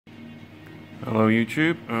Hello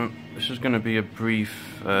YouTube, this is going to be a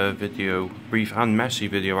brief brief and messy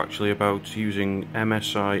video actually, about using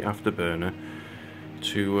MSI Afterburner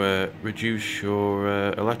to reduce your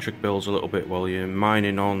electric bills a little bit while you're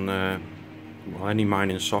mining on well, any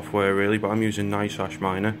mining software really, but I'm using NiceHash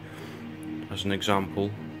Miner as an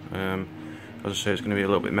example. As I say, it's going to be a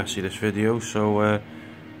little bit messy this video, so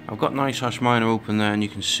I've got NiceHash Miner open there and you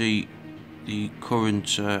can see the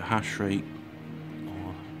current hash rate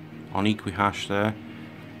on Equihash there,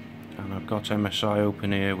 and I've got MSI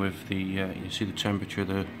open here with the you see the temperature of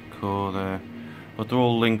the core there, but they're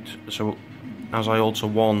all linked. So as I alter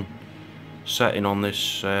one setting on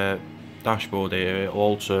this dashboard here, it'll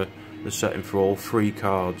alter the setting for all three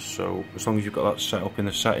cards. So as long as you've got that set up in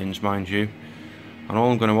the settings, mind you, and all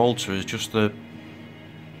I'm going to alter is just the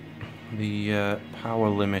power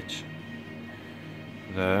limit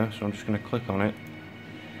there. So I'm just going to click on it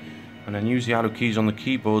and then use the arrow keys on the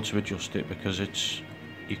keyboard to adjust it, because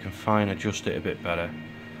you can fine adjust it a bit better,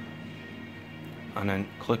 and then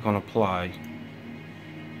click on apply,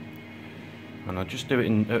 and I'll just do it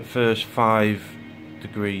in at first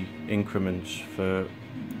 5-degree increments for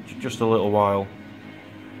just a little while,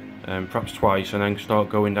 perhaps twice, and then start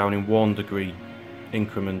going down in 1-degree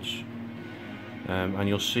increments, and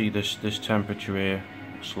you'll see this temperature here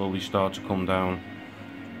slowly start to come down.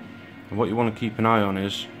 And what you want to keep an eye on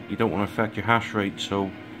is you don't want to affect your hash rate,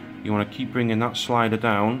 so you want to keep bringing that slider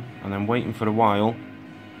down and then waiting for a while,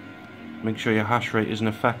 make sure your hash rate isn't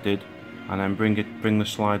affected, and then bring the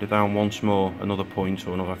slider down once more, another point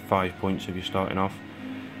or another 5 points if you're starting off,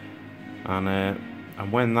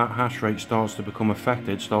 and when that hash rate starts to become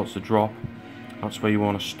affected, starts to drop, that's where you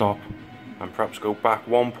want to stop and perhaps go back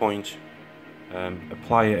 1 point,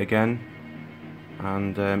 apply it again,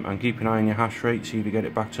 and keep an eye on your hash rate, see if you get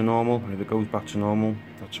it back to normal. And if it goes back to normal,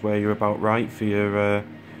 that's where you're about right for your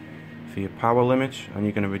power limit, and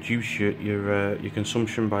you're going to reduce your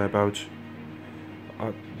consumption by about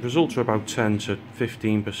results are about 10 to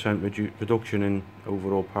 15% reduction in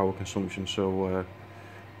overall power consumption. So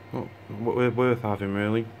well, worth having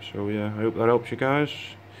really. So yeah, I hope that helps you guys.